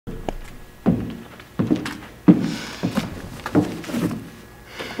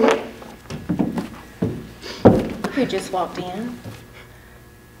who just walked in?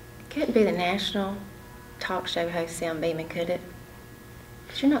 Couldn't be the national talk show host Sam Beeman, could it?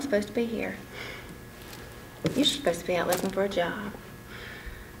 Because you're not supposed to be here. You're supposed to be out looking for a job.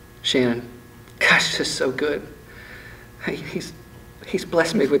 Shannon, gosh, this is so good. He's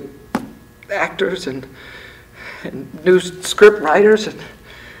blessed me with actors and new script writers, and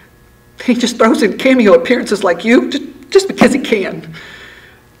he just throws in cameo appearances like you just because he can.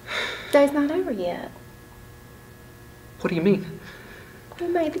 Day's not over yet. What do you mean? We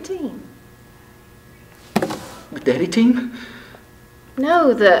made the team. The Daddy team?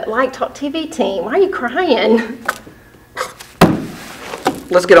 No, the Like Talk TV team. Why are you crying?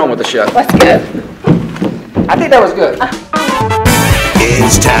 Let's get on with the show. Let's go. I think that was good.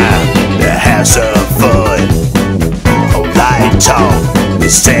 It's time to have some fun. Light Talk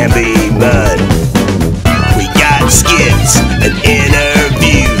with Sam Beeman. We got skits and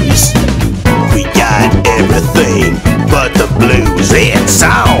interviews. We got everything but the blues. It's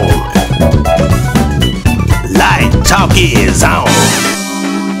on. Light Talk is on.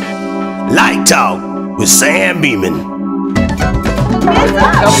 Light Talk with Sam Beeman.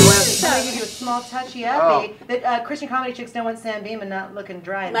 I'll give you a small touchy update. The Christian comedy chicks don't want Sam Beeman not looking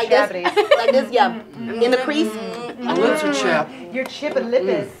dry and like shabby. this, like this, yeah. In the crease. My lips are chapped. You're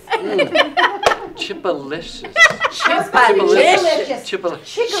chipalipis. Chipalicious. Chipalicious.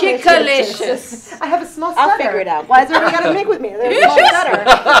 Chickalicious. I have a small stutter. I'll figure it out. Why is everybody got to make with me? There's a small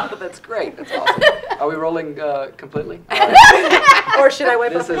stutter. That's great. That's awesome. Are we rolling completely? Or should I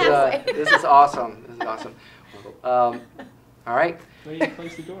wait for this is awesome. This is awesome. All right. Well, you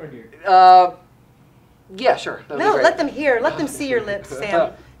close the door here. Yeah, sure. No, let them hear. Let them see your lips,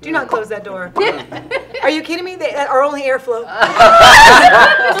 Sam. Do not close that door. Are you kidding me? They are only airflow.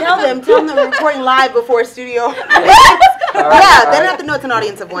 Tell them we're recording live before a studio. Yeah, they don't have to know it's an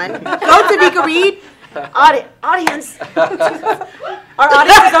audience of one. Go to Vika Reed. Audience. Our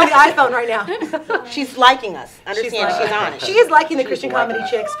audience is on the iPhone right now. She's liking us. Understand? She's on it. She is liking the Christian Comedy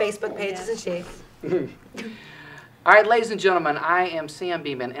Chicks Facebook page, isn't she? All right, ladies and gentlemen, I am Sam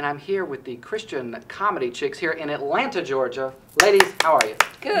Beeman, and I'm here with the Christian Comedy Chicks here in Atlanta, Georgia. Ladies, how are you?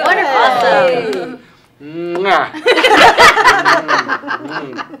 Good. Wonderful. Mwah.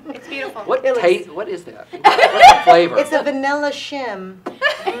 It's beautiful. What is that? What's the flavor? It's a vanilla shim.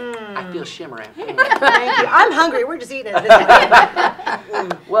 I feel shimmering. Thank you. I'm hungry. We're just eating it.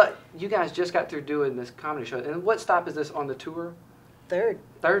 Well, you guys just got through doing this comedy show, and what stop is this on the tour? Third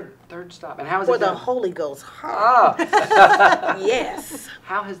stop. And how is it For the been? Holy Ghost. Ah. Yes.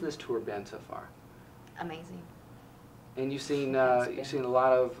 How has this tour been so far? Amazing. And you've seen a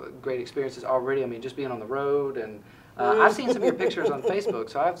lot of great experiences already. I mean, just being on the road, and I've seen some of your pictures on Facebook,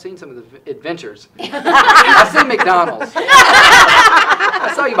 so I've seen some of the adventures. I've seen McDonald's.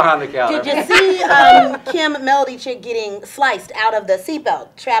 I saw you behind the counter. Did you see Kim Melody chick getting sliced out of the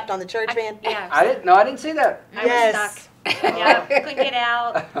seatbelt, trapped on the church van? Yeah. I didn't see that. I was stuck. Yeah, couldn't get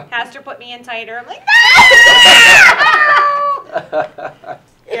out. Pastor put me in tighter. I'm like, no!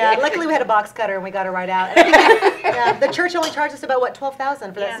 Yeah, luckily we had a box cutter and we got her right out. And I think, yeah, the church only charged us about, what,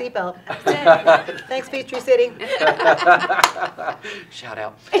 $12,000 for that seatbelt. That's it. Thanks, Peachtree City. Shout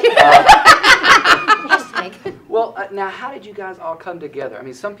out. Hashtag. Well, now, how did you guys all come together? I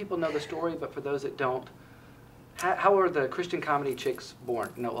mean, some people know the story, but for those that don't, how were the Christian Comedy Chicks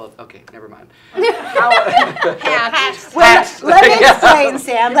born? No, well, okay, never mind. Hats. Well, let me explain,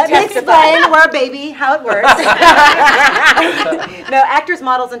 Sam. Let me explain. We're a baby, how it works. No, actors,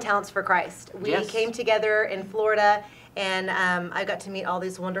 models, and talents for Christ. We came together in Florida, and I got to meet all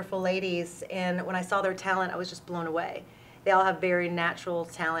these wonderful ladies. And when I saw their talent, I was just blown away. They all have very natural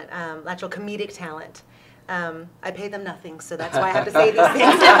talent, natural comedic talent. I pay them nothing, so that's why I have to say these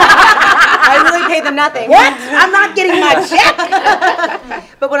things. I really pay them nothing. What? I'm not getting my check.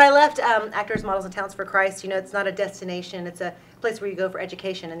 But when I left Actors, Models, and Talents for Christ, you know, it's not a destination. It's a place where you go for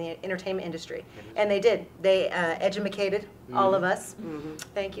education in the entertainment industry. And they did. They educated all of us.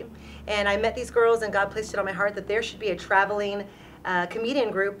 Thank you. And I met these girls, and God placed it on my heart that there should be a traveling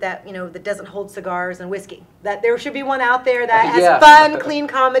comedian group that, you know, that doesn't hold cigars and whiskey. That there should be one out there that has fun, clean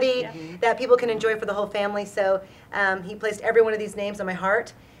comedy that people can enjoy for the whole family. So he placed every one of these names on my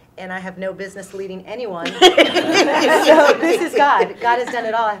heart, and I have no business leading anyone. So this is God. God has done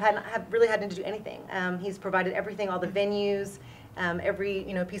it all. I've really hadn't to do anything. He's provided everything, all the venues, every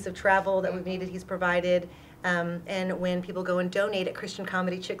piece of travel that we've needed. He's provided. And when people go and donate at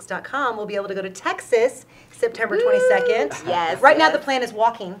ChristianComedyChicks.com, we'll be able to go to Texas September 22nd. Yes. Right now the plan is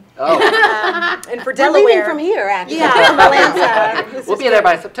walking. Oh. And for We're Delaware. leaving from here, actually. Yeah, from Atlanta. We'll be there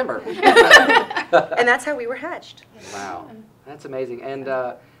by September. And that's how we were hatched. Wow, that's amazing. And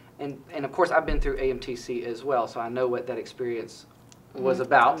and of course I've been through AMTC as well, so I know what that experience was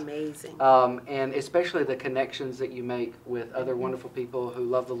about. Amazing. And especially the connections that you make with other wonderful people who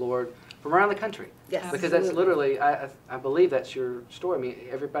love the Lord from around the country. Yes. Because that's literally, I believe that's your story. I mean,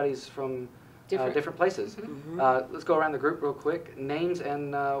 everybody's from different places. Let's go around the group real quick. Names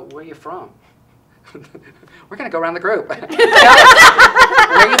and where you're from. We're going to go around the group. Where you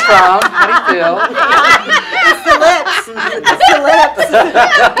from? How do you feel? It's the lips. It's the lips.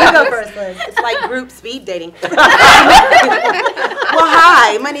 You go first, Liz. It's like group speed dating. Well,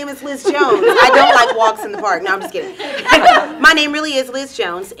 hi, my name is Liz Jones. I don't like walks in the park. No, I'm just kidding. My name really is Liz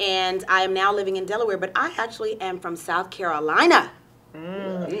Jones, and I am now living in Delaware, but I actually am from South Carolina.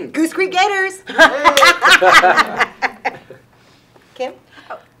 Goose Creek Gators. Kim?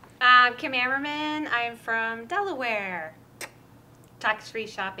 I'm Kim Ammerman. I'm from Delaware. Tax-free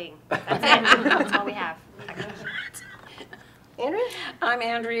shopping. That's it. That's all we have. Andrea? I'm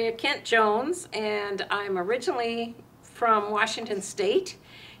Andrea Kent Jones, and I'm originally from Washington State,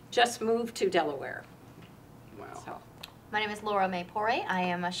 just moved to Delaware. Wow. So. My name is Laura May Pore. I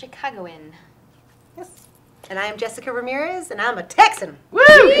am a Chicagoan. Yes. And I am Jessica Ramirez, and I'm a Texan. Woo!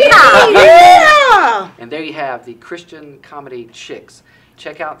 Yeah! And there you have the Christian Comedy Chicks.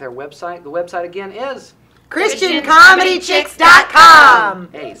 Check out their website. The website again is ChristianComedyChicks.com.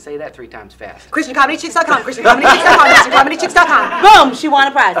 Hey, say that 3 times fast. ChristianComedyChicks.com. ChristianComedyChicks.com. ChristianComedyChicks.com. Boom, she won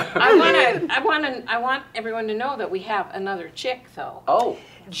a prize. I want everyone to know that we have another chick, though. Oh.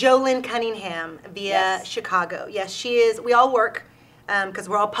 Jolynn Cunningham via Chicago. Yes, she is. We all work because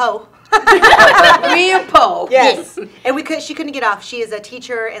we're all Poe. Me and Poe. Yes. And she couldn't get off. She is a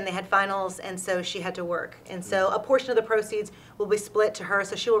teacher, and they had finals, and so she had to work. And so a portion of the proceeds will be split to her,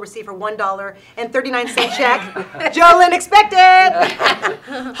 so she will receive her $1.39 check. Jolynn expected.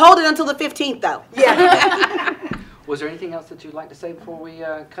 Hold it until the 15th, though. Yeah. Was there anything else that you'd like to say before we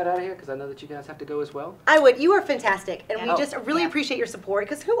cut out of here? Because I know that you guys have to go as well. I would. You are fantastic, and Yeah. we just really Yeah. appreciate your support,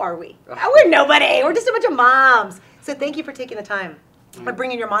 because who are we? We're nobody. We're just a bunch of moms. So thank you for taking the time. For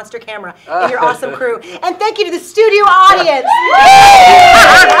bringing your monster camera and your awesome crew. And thank you to the studio audience.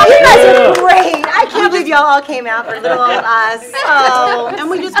 You guys are great. I can't believe y'all all came out for little old us. Oh, and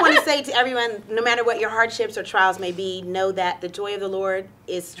we just want to say to everyone, no matter what your hardships or trials may be, know that the joy of the Lord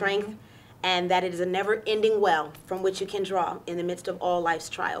is strength, and that it is a never-ending well from which you can draw in the midst of all life's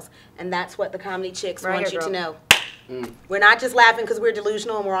trials. And that's what the Comedy Chicks Right want here, you to girl. know. We're not just laughing because we're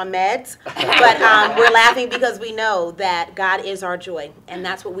delusional and we're on meds, but we're laughing because we know that God is our joy, and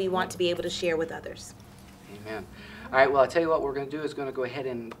that's what we want to be able to share with others. Amen. All right, well, I'll tell you what we're going to do is going to go ahead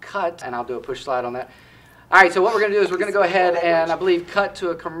and cut, and I'll do a push slide on that. All right, so what we're going to do is we're going to go ahead and, I believe, cut to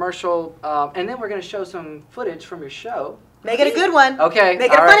a commercial, and then we're going to show some footage from your show. Make it a good one. Okay.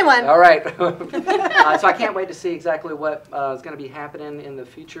 Make it a funny one. All right. So I can't wait to see exactly what is going to be happening in the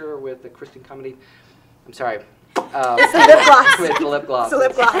future with the Christian comedy. I'm sorry. It's the lip gloss. With the lip gloss. It's the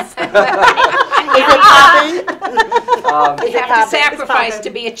lip gloss. Is it popping? You have to sacrifice to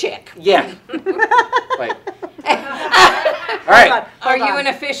be a chick. Yeah. Wait. All right. Are you an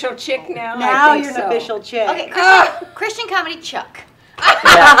official chick now? Now I think you're so. an official chick. Okay, Christian Comedy Chuck.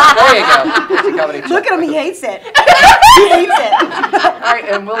 Yeah, there you go. Christian comedy. Look at him, he hates it. He hates it. All right,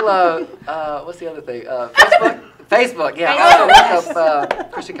 and we'll, what's the other thing? Facebook? Facebook, yeah. Also look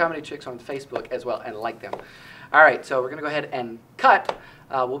up Christian Comedy Chicks on Facebook as well and like them. All right, so we're going to go ahead and cut.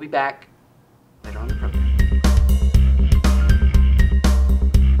 We'll be back later on in the program.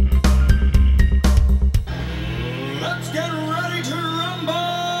 Let's get ready to rumble!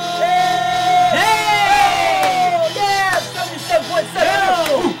 Hey! Yeah!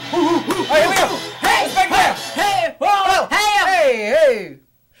 77.7! All right, here we go! Hey! Let's back there! Hey! Whoa! Hey!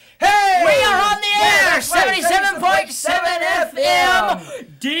 Hey! We are on the air! 77.7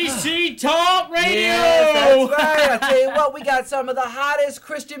 FM! DC Talk Radio! Yes, that's right. I tell you what, we got some of the hottest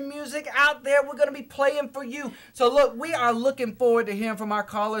Christian music out there we're going to be playing for you. So look, we are looking forward to hearing from our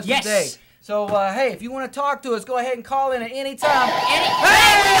callers today. So, hey, if you want to talk to us, go ahead and call in at any time. Hey, we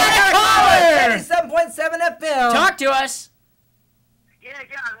got a caller! 77.7 FM. Talk to us! Yeah,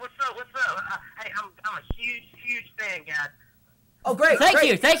 guys, what's up? Hey, I'm a huge fan, guys. Oh, great. Thank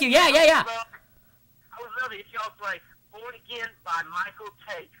great. you. Yeah. I would love it if y'all play Born Again by Michael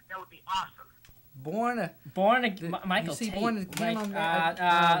Tate. That would be awesome. Michael you see Tate. Born Again on Like,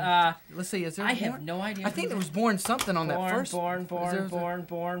 there? Let's see, is there I Born? have no idea. I think there was Born something on that first. Born. Born?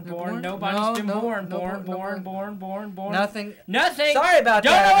 Nobody's been No, born. no, Born. Nothing. Nothing. Sorry about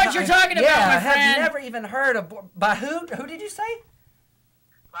Don't that. know what you're talking about, yeah, my have friend. never even heard of by who? Who did you say?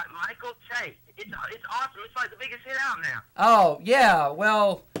 By Michael Tate. It's awesome. It's like the biggest hit out now. Oh, yeah.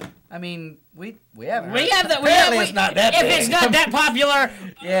 Well, I mean, we haven't. Apparently it's not that big. If it's not that popular,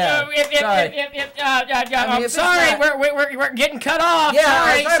 yeah. I'm sorry, we're getting cut off.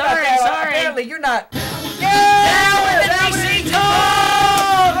 Yeah, sorry. Apparently you're not. Down with the DC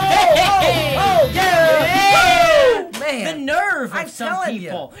Talk! Man, the nerve of some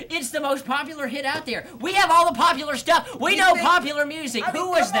people. It's the most popular hit out there. We have all the popular stuff. We know popular music. Who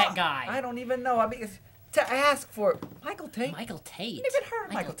was that guy? I don't even know. I mean, to ask for Michael Tate. Michael Tate. I've never heard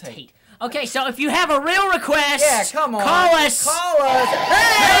of Michael Tate. Okay, so if you have a real request, come on. Call us.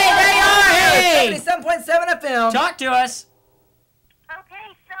 Hey, there you are. Hey, 77.7 FM. Talk to us.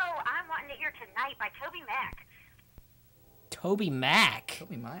 Okay, so I'm wanting to hear Tonight by Toby Mac. Toby Mac.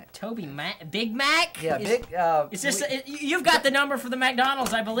 Big Mac? Yeah, Big. Is this? You've got the number for the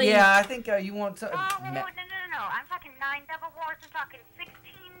McDonald's, I believe. Yeah, I think you want to. No. I'm talking 9 Devil Awards. I'm talking 16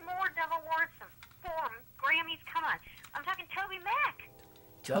 more Devil Awards. 4 Grammys. Come on. I'm talking Toby Mac.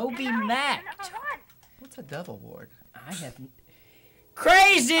 Toby Mac. What's a Dove Award? I have.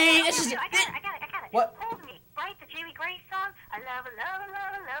 Crazy! I got it. What? Hold Me, right? The Jamie Grace song. I love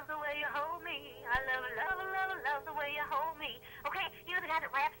the way you hold me. I love the way you hold me. Okay, you know the guy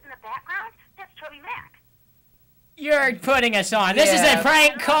that raps in the background? That's Toby Mac. You're putting us on. This is a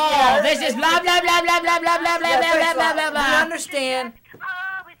prank call. This is blah blah blah blah blah blah blah blah blah blah blah blah. We understand.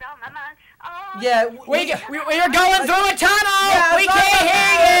 Always on my mind. Yeah, we're going through a tunnel. Yeah, we can't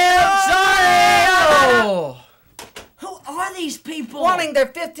hear you. Sorry. Who are these people? Wanting their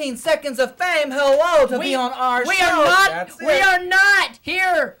 15 seconds of fame. Hello to be on our show. We are not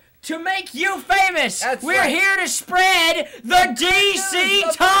here to make you famous. We're here to spread the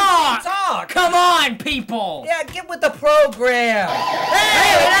DC talk. Come on, people. Yeah, get with the program.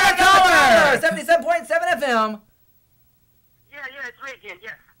 Hey, we got a caller. 77.7 FM. Yeah, it's me again.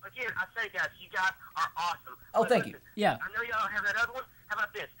 Yeah. Again, I say, guys, you guys are awesome. Oh, thank you. Yeah. I know y'all have that other one. How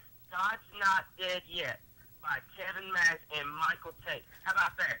about this? God's Not Dead Yet by Kevin Max and Michael Tate. How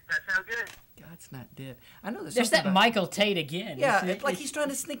about that? Does that sound good? God's Not Dead. I know there's that Michael Tate again. Yeah, it's like he's trying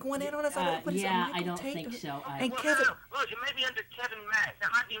to sneak one in on us. I don't think so. And Kevin. Look, it may be under Kevin Max.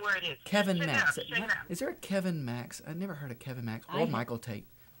 That might be where it is. Kevin Max. Is there a Kevin Max? I've never heard of Kevin Max or Michael Tate.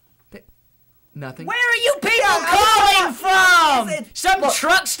 Nothing. Where are you people calling from? Some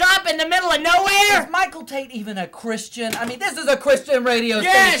truck stop in the middle of nowhere? Is Michael Tate even a Christian? I mean, this is a Christian radio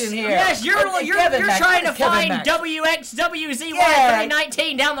station here. Yes, you're trying to find WXWZ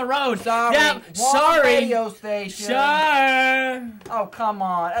 319 down the road. Sorry. Radio station. Sorry. Oh, come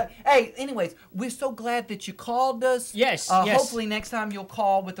on. Hey, anyways, we're so glad that you called us. Yes. Hopefully next time you'll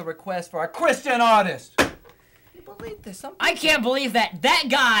call with a request for a Christian artist. Believe this. I can't believe that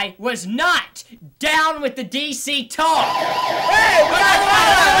guy was not down with the DC talk.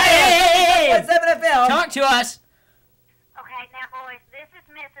 Hey! 7 FM. Talk to us. Okay, now boys, this is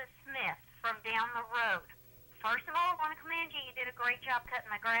Mrs. Smith from down the road. First of all, I want to commend you. You did a great job cutting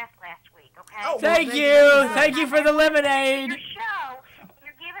my grass last week, okay? Oh, thank you. Thank you for the lemonade. Your show,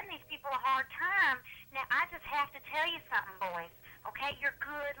 you're giving these people a hard time. Now, I just have to tell you something, boys. Okay, you're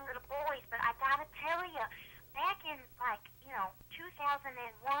good little boys, but I got to tell you, back in,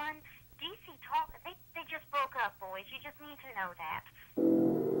 2001, DC Talk, they just broke up, boys. You just need to know that.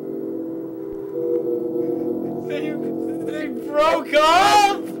 They broke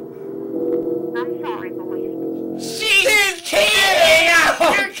up? I'm sorry, boys. She's kidding!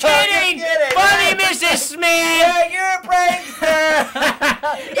 You're kidding! Funny, Mrs. Smith! Yeah, you're a prankster!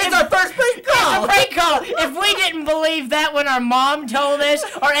 It's our first prank call! It's a prank call! If we didn't believe that when our mom told us,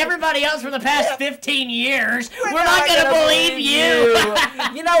 or everybody else for the past 15 years, we're not gonna believe you!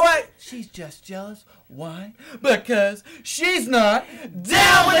 You know what? She's just jealous. Why? Because she's not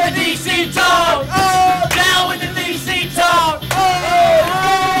down with the DC talk! Oh! Down with the DC talk!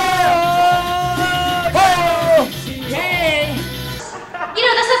 You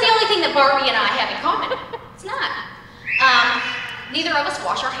know, that's not the only thing that Barbie and I have in common. It's not. Neither of us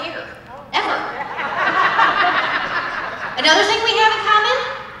wash our hair. Ever. Another thing we have in common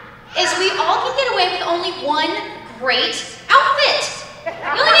is we all can get away with only one great outfit.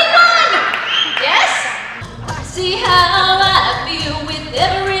 You only need one! Yes? See how I feel with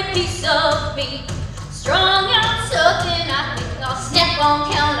every piece of me. Strung out something, I think I'll snap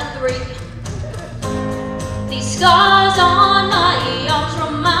on count of 3. These scars on my arms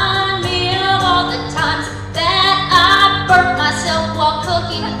remind me of all the times that I burnt myself while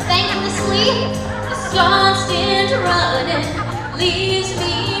cooking thanklessly. This constant running leaves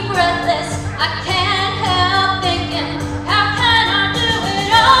me breathless. I can't help thinking, how can I do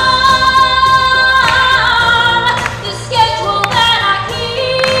it all? The schedule that I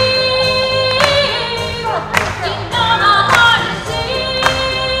keep, you know my heart is in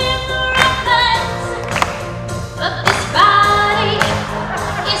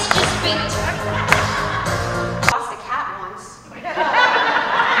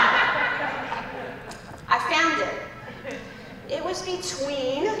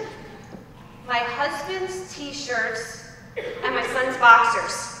between my husband's t-shirts and my son's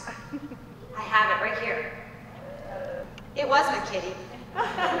boxers. I have it right here. It wasn't a kitty.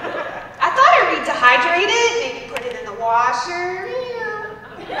 I thought I'd redehydrate it, maybe put it in the washer.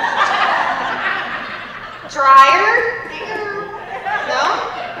 Dryer? No?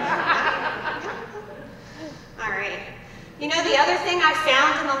 All right. You know the other thing I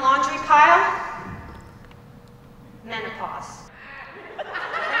found in the laundry pile? Menopause.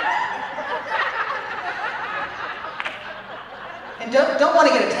 And don't want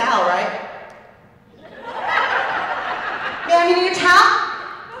to get a towel, right? Ma'am, you need a towel?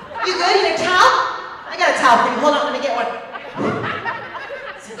 You good? You need a towel? I got a towel for you. Hold on, let me get one.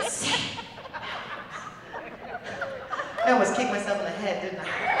 It's insane. I almost kicked myself in the head, didn't I?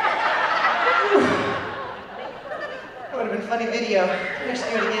 Whew. That would have been a funny video. I should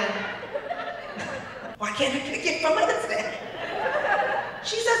do it again. Why can't I get a gift from my husband?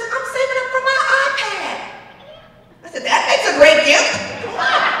 She says, I'm saving up for my iPad. I said, that makes a great gift.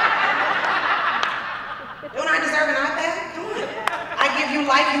 Don't I deserve an iPad? Come on. I give you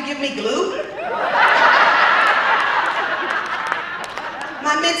life, you give me glue.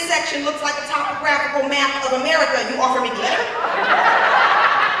 My midsection looks like a topographical map of America. You offer me glitter?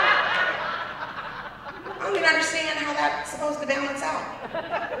 I don't even understand how that's supposed to balance out.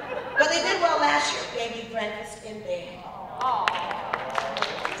 But they did well last year. Gave you breakfast in bed.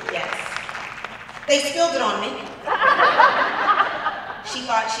 Yes. They spilled it on me. She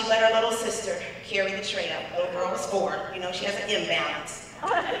thought she let her little sister carry the tray up. Little girl was 4. You know, she has an imbalance.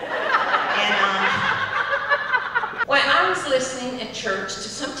 And, Well, I was listening at church to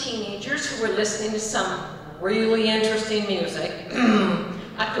some teenagers who were listening to some really interesting music.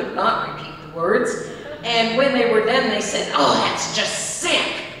 I could not repeat the words. And when they were done, they said, oh, that's just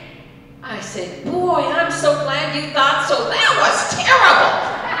sick. I said, boy, I'm so glad you thought so. That was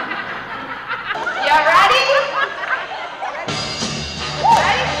terrible. You ready?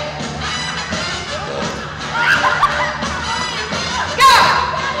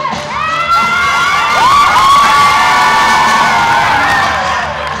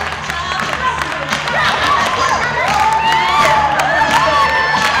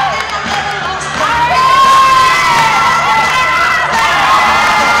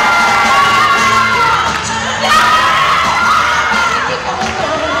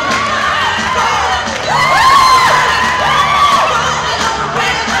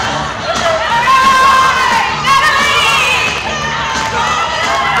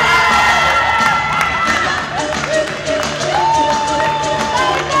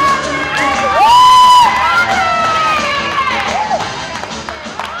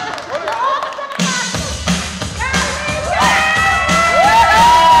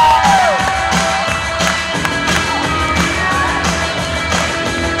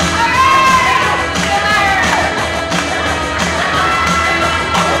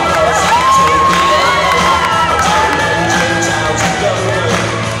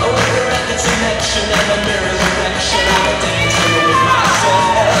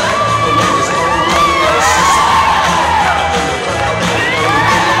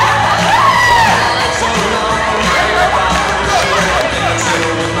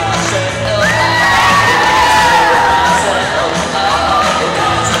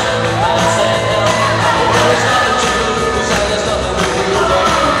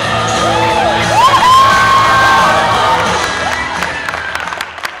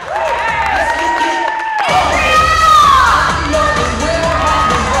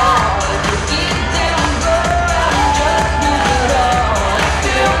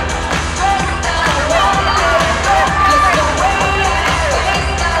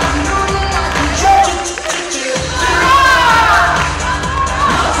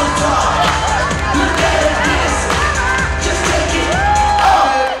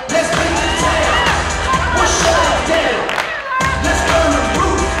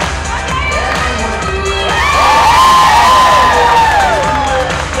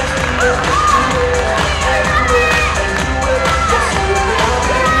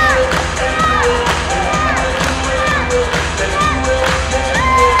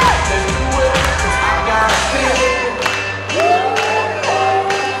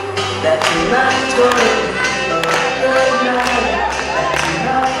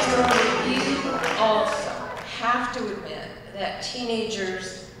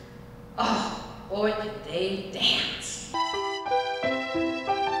 Teenagers, oh boy, did they dance.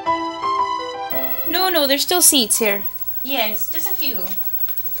 No, there's still seats here. Yes, just a few.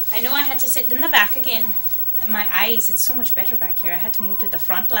 I know I had to sit in the back again. My eyes, it's so much better back here. I had to move to the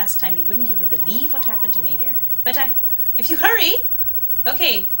front last time. You wouldn't even believe what happened to me here. But if you hurry,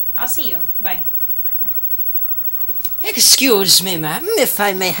 Okay, I'll see you. Bye. Excuse me, ma'am, if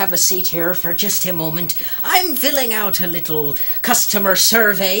I may have a seat here for just a moment. I'm filling out a little customer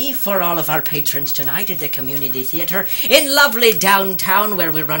survey for all of our patrons tonight at the community theatre in lovely downtown,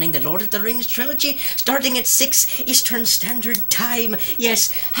 where we're running the Lord of the Rings trilogy starting at 6 Eastern Standard Time.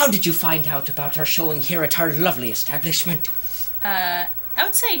 Yes, how did you find out about our showing here at our lovely establishment?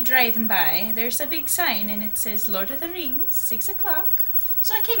 Outside driving by, there's a big sign and it says Lord of the Rings, 6 o'clock.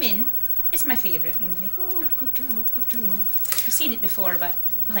 So I came in. It's my favourite movie. Oh, good to know, good to know. I've seen it before, but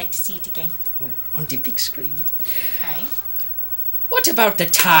I'd like to see it again. Oh, on the big screen. Aye. What about the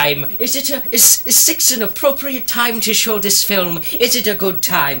time? Is 6 an appropriate time to show this film? Is it a good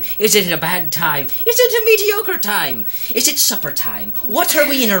time? Is it a bad time? Is it a mediocre time? Is it supper time? What are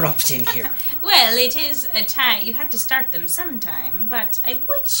we interrupting here? Well, it is a time. You have to start them sometime, but I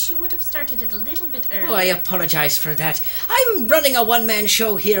wish you would have started it a little bit earlier. Oh, I apologize for that. I'm running a one-man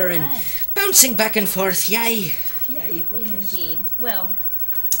show here and bouncing back and forth. Yay. Okay. Indeed. Well...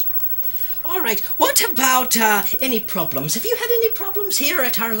 All right, what about any problems? Have you had any problems here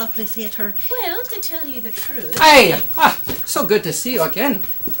at our lovely theatre? Well, to tell you the truth... Hey! So good to see you again.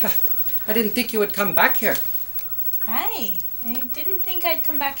 I didn't think you would come back here. Aye. I didn't think I'd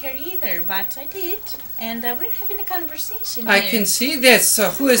come back here either, but I did. And we're having a conversation here. I can see this.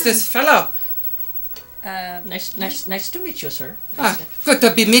 Who is this fellow? Nice to meet you, sir. Good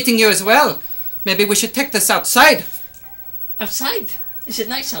to be meeting you as well. Maybe we should take this outside. Outside? Is it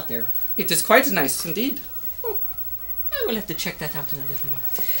nice out there? It is quite nice indeed. I will have to check that out in a little while.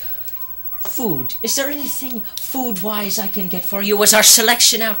 Food. Is there anything food-wise I can get for you? Was our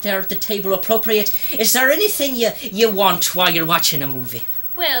selection out there at the table appropriate? Is there anything you want while you're watching a movie?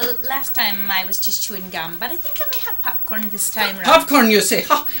 Well, last time I was just chewing gum, but I think I may have popcorn this time around. Popcorn, you say?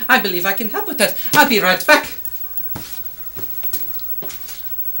 I believe I can help with that. I'll be right back.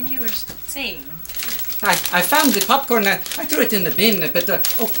 And you were saying... I found the popcorn. I threw it in the bin, but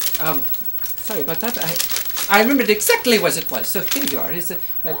sorry about that. I remembered exactly what it was. So here you are. It's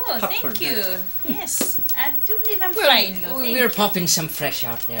popcorn. Thank you. Yes, I do believe I'm fine. Though. We're popping some fresh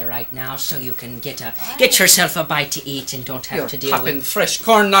out there right now, so you can get yourself a bite to eat and don't have to deal with. You're popping fresh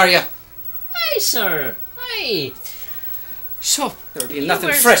corn, are you? Aye, sir. Aye. So there'll be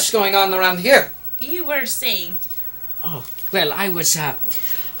nothing fresh going on around here. You were saying. Oh well, I was.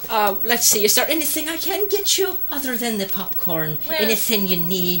 Let's see, is there anything I can get you other than the popcorn? Well, anything you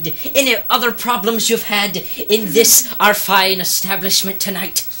need? Any other problems you've had in this, our fine establishment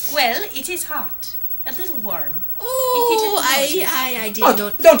tonight? Well, it is hot. A little warm. Oh, I did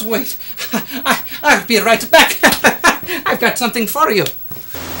not... Don't wait. I'll be right back. I've got something for you.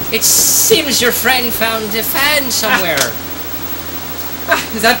 It seems your friend found a fan somewhere.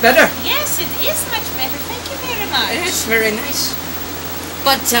 Is that better? Yes, it is much better. Thank you very much. It's very nice.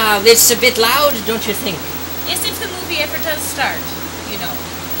 But it's a bit loud, don't you think? Yes, if the movie ever does start, you know.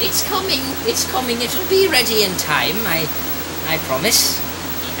 It's coming. It'll be ready in time, I promise.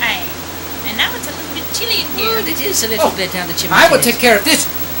 Aye. And now it's a little bit chilly in here. Oh, it is a little bit down the chimney. I will take care of this.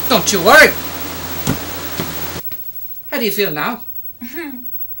 Don't you worry. How do you feel now?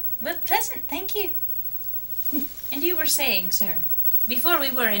 Well, pleasant, thank you. And you were saying, sir, before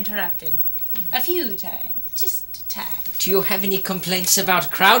we were interrupted, a few times, just a time. Do you have any complaints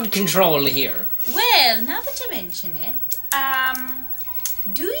about crowd control here? Well, now that you mention it,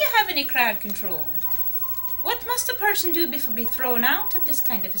 do you have any crowd control? What must a person do before be thrown out of this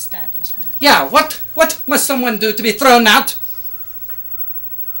kind of establishment? Yeah, what must someone do to be thrown out?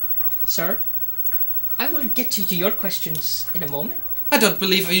 Sir, I will get to your questions in a moment. I don't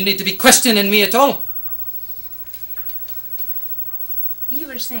believe you need to be questioning me at all. You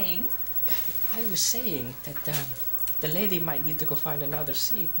were saying? I was saying that the lady might need to go find another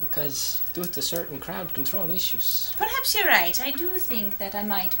seat because due to certain crowd control issues. Perhaps you're right. I do think that I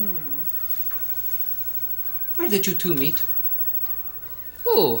might move. Where did you two meet?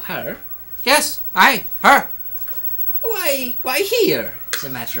 Oh, her? Yes, her. Why here, as a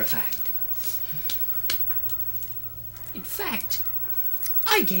matter of fact. In fact,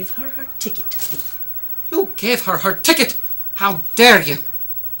 I gave her ticket. You gave her ticket? How dare you?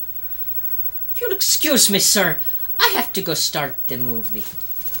 If you'll excuse me, sir, I have to go start the movie.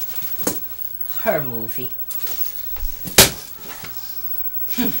 Her movie.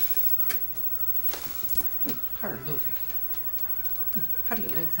 Her movie. How do you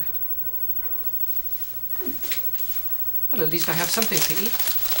like that? Well, at least I have something to eat.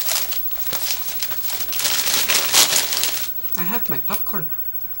 I have my popcorn.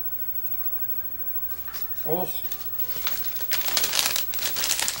 Oh.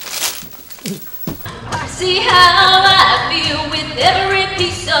 See how I feel with every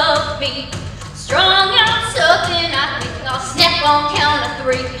piece of me. Strung out something, I think I'll snap on count of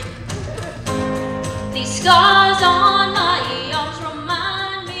 3. These scars on my arms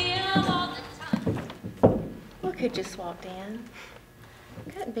remind me of all the time. Look who just walked in.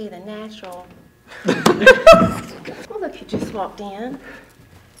 Couldn't be the natural. Well, look who just walked in.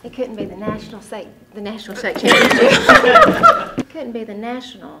 It couldn't be the national state championship. It couldn't be the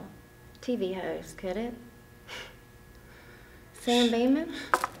national TV host, could it? Sam Beeman?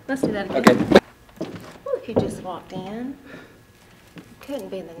 Let's do that again. Okay. Look who just walked in. It couldn't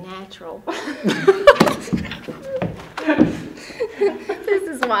be the natural. This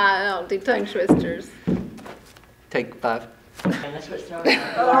is why I don't do tongue twisters. Take 5.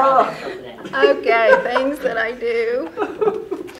 Okay, things that I do.